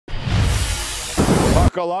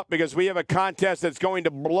buckle up because we have a contest that's going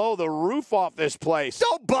to blow the roof off this place.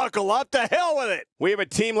 Don't buckle up. To hell with it. We have a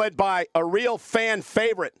team led by a real fan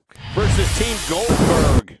favorite versus Team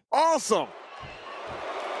Goldberg. Awesome.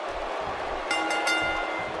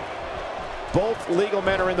 Both legal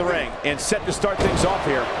men are in the ring and set to start things off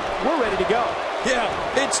here. We're ready to go. Yeah,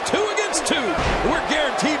 it's 2 against 2. We're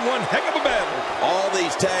guaranteed one heck of a battle. All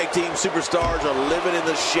these tag team superstars are living in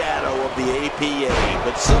the shadow of the APA,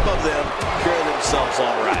 but some of them carry themselves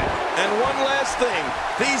all right. And one last thing,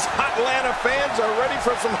 these hot Atlanta fans are ready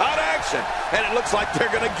for some hot action, and it looks like they're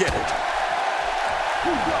going to get it.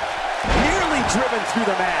 Nearly driven through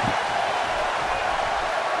the mat.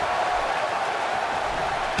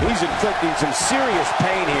 He's inflicting some serious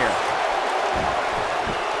pain here.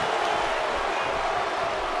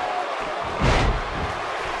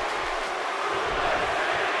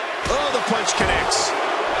 Oh, the punch connects.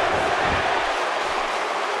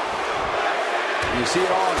 You see it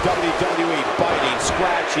all in WWE, biting,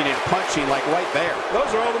 scratching, and punching like right there.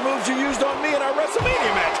 Those are all the moves you used on me in our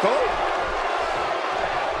WrestleMania match, Cole.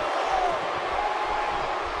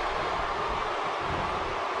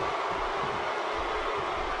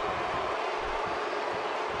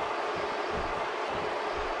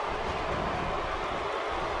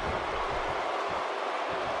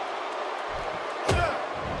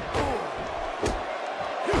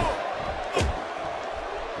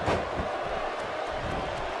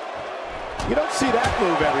 You don't see that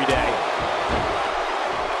move every day.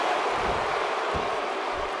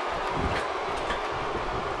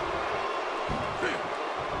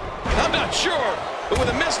 I'm not sure, but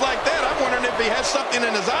with a miss like that, I'm wondering if he has something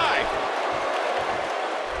in his eye.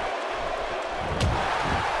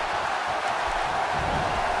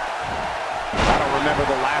 I don't remember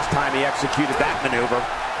the last time he executed that maneuver.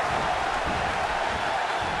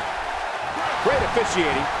 Great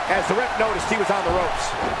officiating as the ref noticed he was on the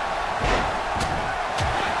ropes.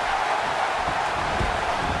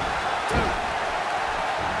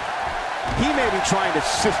 He may be trying to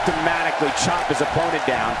systematically chop his opponent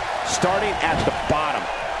down, starting at the bottom.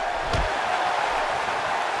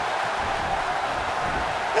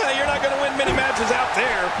 Yeah, you're not going to win many matches out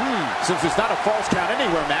there. Since it's not a false count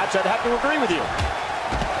anywhere match, I'd have to agree with you.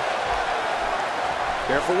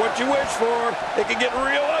 Careful what you wish for. It can get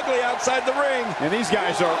real ugly outside the ring. And these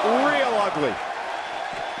guys are real ugly.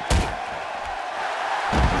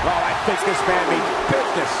 Oh, I think this man means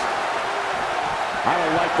business. I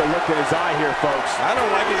don't like the look in his eye here, folks. I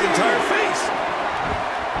don't like his entire face.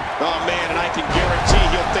 Oh, man, and I can guarantee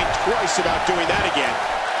he'll think twice about doing that again.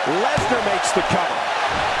 Lesnar makes the cover.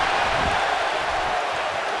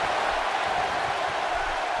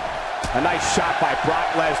 A nice shot by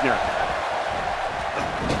Brock Lesnar.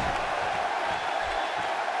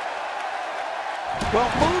 Well,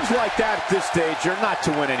 moves like that at this stage are not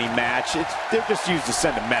to win any match. They're just used to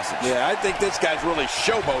send a message. Yeah, I think this guy's really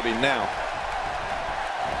showboating now.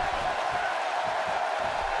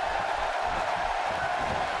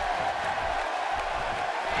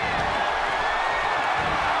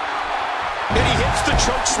 And he hits the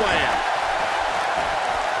choke slam.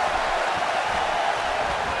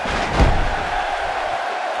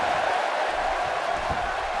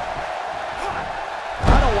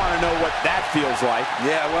 I don't want to know what that feels like.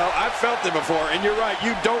 Yeah, well, I've felt it before, and you're right,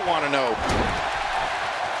 you don't want to know.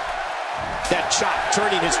 That chop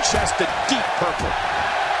turning his chest a deep purple.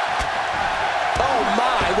 Oh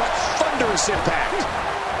my, what thunderous impact.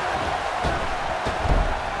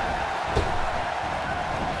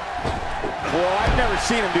 Well, I've never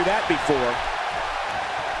seen him do that before.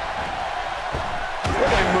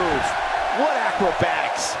 What a move. What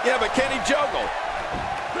acrobatics. Yeah, but can he juggle?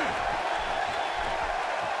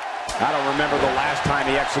 I don't remember the last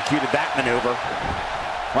time he executed that maneuver.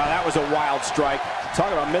 Wow, that was a wild strike.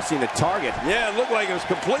 Talk about missing the target. Yeah, it looked like it was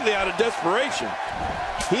completely out of desperation.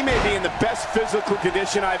 He may be in the best physical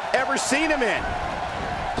condition I've ever seen him in.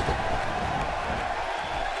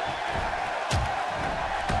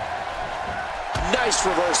 Nice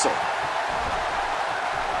reversal.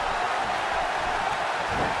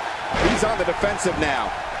 He's on the defensive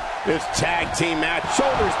now. This tag team match,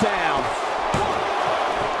 shoulders down.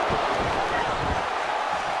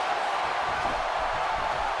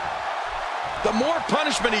 The more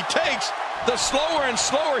punishment he takes, the slower and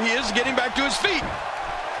slower he is getting back to his feet.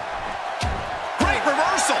 Great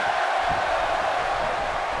reversal.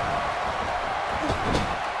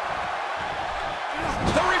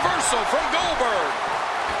 The reversal from Goldberg.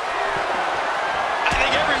 I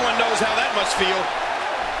think everyone knows how that must feel.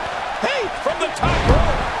 Hey, from the top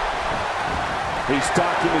rope. He's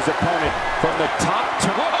stalking his opponent from the top to...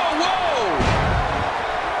 Whoa, whoa!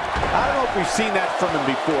 I don't know if we've seen that from him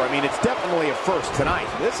before. I mean, it's definitely a first tonight.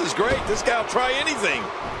 This is great. This guy will try anything.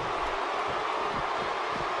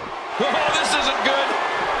 Oh, this isn't good.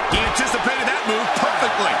 He anticipated that move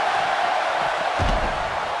perfectly.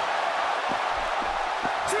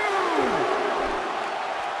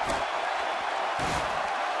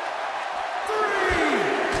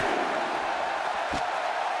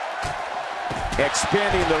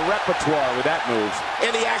 Expanding the repertoire with that move. And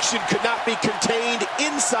the action could not be contained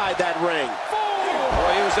inside that ring.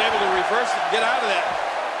 Boy, he was able to reverse it and get out of that.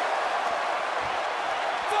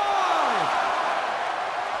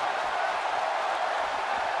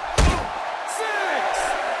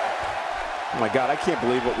 Oh my God, I can't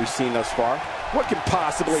believe what we've seen thus far. What can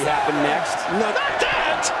possibly happen next? Not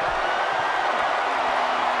that!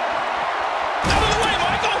 Out of the way,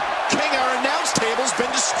 Michael! King, our announce table's been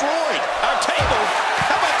destroyed. Our table?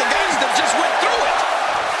 How about the guys that just went through it?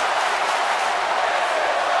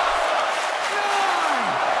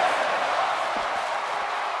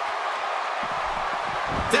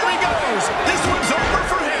 There he goes. This one's over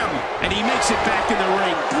for him. And he makes it back in the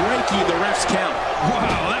ring, breaking the ref's count.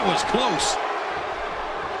 Wow, that was close.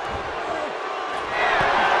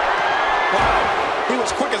 Wow, he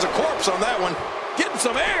was quick as a corpse on that one. Getting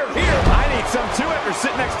some air here. I need some too after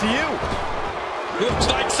sitting next to you. Looks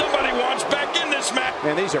like somebody wants back in this match.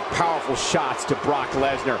 Man, these are powerful shots to Brock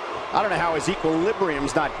Lesnar. I don't know how his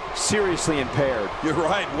equilibrium's not seriously impaired. You're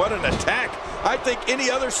right, what an attack. I think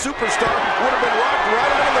any other superstar would have been rocked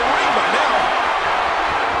right out of the ring by now.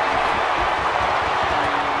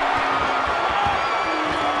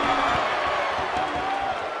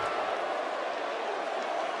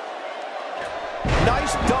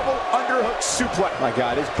 Nice double underhook suplex. My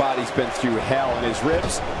God, his body's been through hell, and his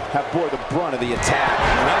ribs have bore the brunt of the attack.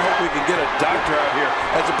 And I hope we can get a doctor out here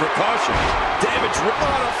as a precaution. Damage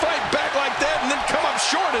on a fight back like that and then come up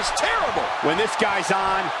short is terrible. When this guy's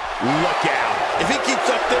on, look out. If he keeps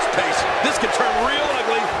up this pace, this could turn real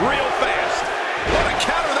ugly real fast. What a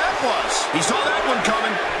counter that was. He saw that one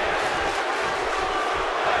coming.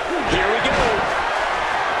 Here we go.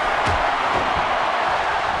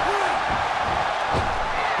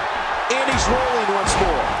 And he's rolling once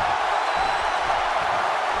more.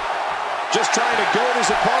 Just trying to goad his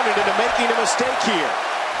opponent into making a mistake here.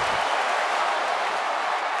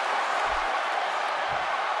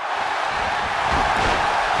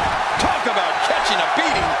 Talk about catching a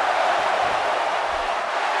beating.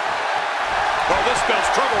 Oh, this spells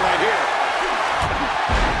trouble right here.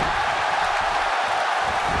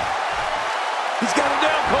 He's got him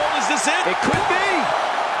down, Cole. Is this it? It could be.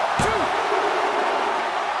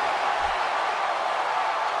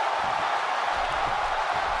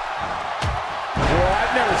 Well,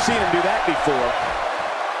 I've never seen him do that before.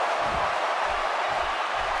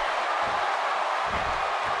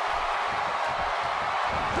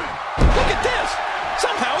 Look at this.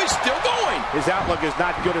 Somehow he's still going. His outlook is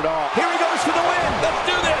not good at all. Here he goes for the win. Let's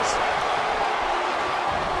do this.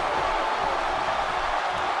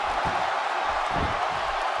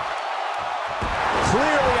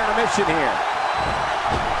 Clearly on a mission here.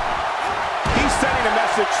 He's sending a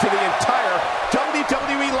message to the entire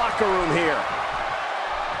WWE locker room here.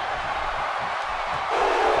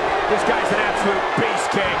 This guy's an absolute beast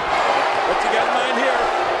king. What's he got in mind here?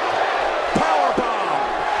 Powerbomb.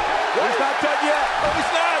 He's not done yet. Oh, he's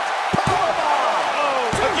not. Powerbomb.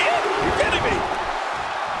 Oh, again? You're kidding me.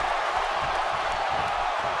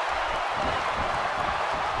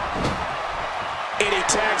 And he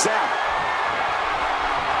tags out.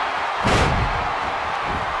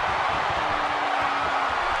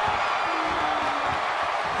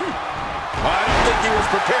 I don't think he was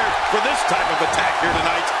prepared for this type of attack here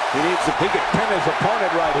tonight. He could pin his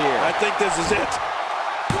opponent right here. I think this is it.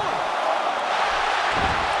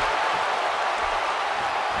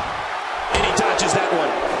 And he dodges that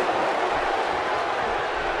one.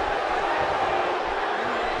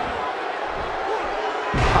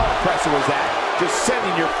 How impressive was that? Just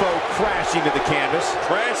sending your foe crashing to the canvas.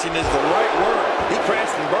 Crashing is the right word. He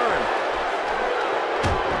crashed and burned.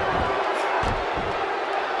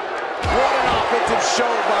 What an offensive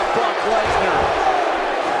show by Brock Lesnar.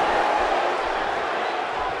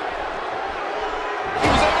 He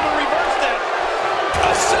was able to reverse that.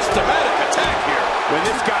 A systematic attack here. When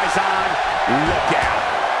this guy's on, look out.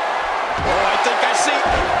 Oh, I think I see.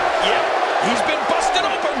 Yep, he's been busted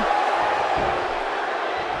open.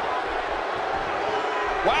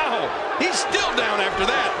 Wow, he's still down after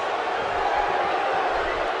that.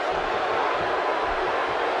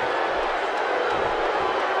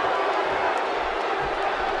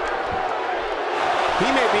 He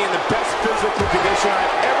may be in the best physical condition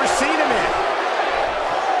I've ever seen him in.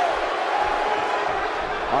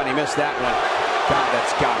 Oh, and he missed that one. God,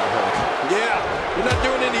 that's gotta hurt. Yeah, you're not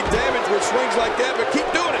doing any damage with swings like that, but keep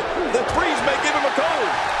doing it. The freeze may give him a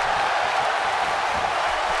cold.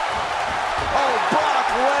 Oh, Brock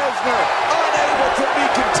Lesnar, unable to be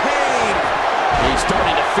contained. He's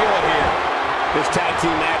starting to feel it here. This tag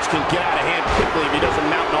team match can get out of hand quickly if he doesn't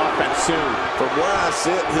mount an offense soon. From where I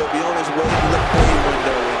sit, he'll be on his way to the pay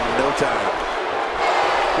window in no time.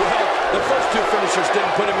 Well, the first two finishers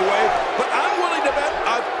didn't put him away, but I'm willing to bet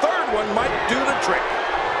a third one might do the trick.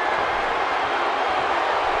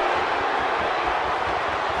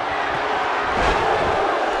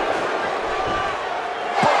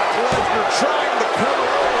 Brock Lesnar trying to cover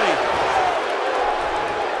early.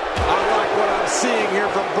 I like what I'm seeing here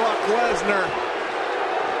from Brock Lesnar.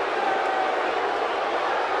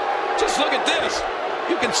 Just look at this.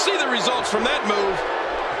 You can see the results from that move.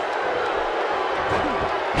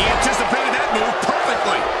 He anticipated that move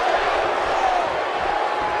perfectly.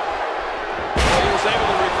 He was able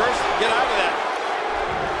to reverse, get out of that.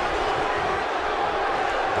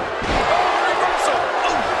 Oh, reversal.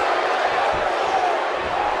 Oh.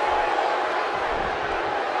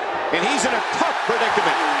 And he's in a tough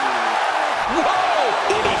predicament. Whoa!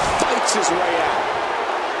 And he fights his way out.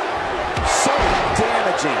 So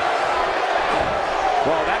damaging.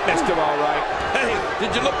 Well, that missed him all right. Hey, did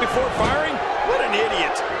you look before firing? What an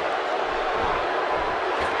idiot.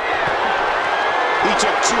 He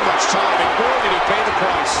took too much time, and boy, did he pay the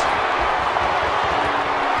price.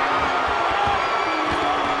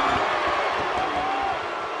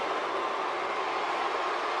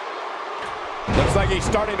 Looks like he's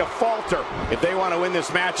starting to falter. If they want to win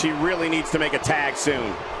this match, he really needs to make a tag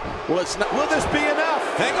soon. Well, it's not. Will this be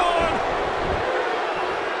enough? Hang on.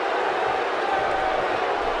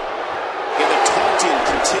 And the taunting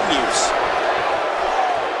continues.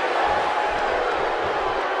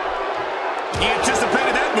 He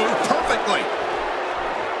anticipated that move perfectly.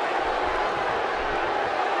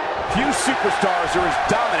 Few superstars are as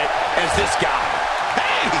dominant as this guy.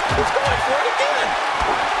 Hey, he's going for it again.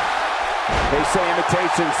 They say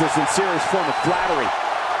imitation's the sincerest form of flattery,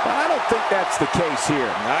 but I don't think that's the case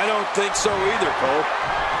here. I don't think so either, Cole.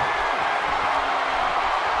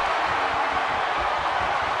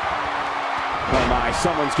 Oh my,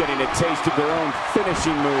 someone's getting a taste of their own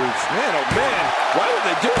finishing moves. Man, oh man, why would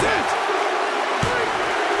they do that?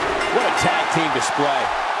 What a tag team display.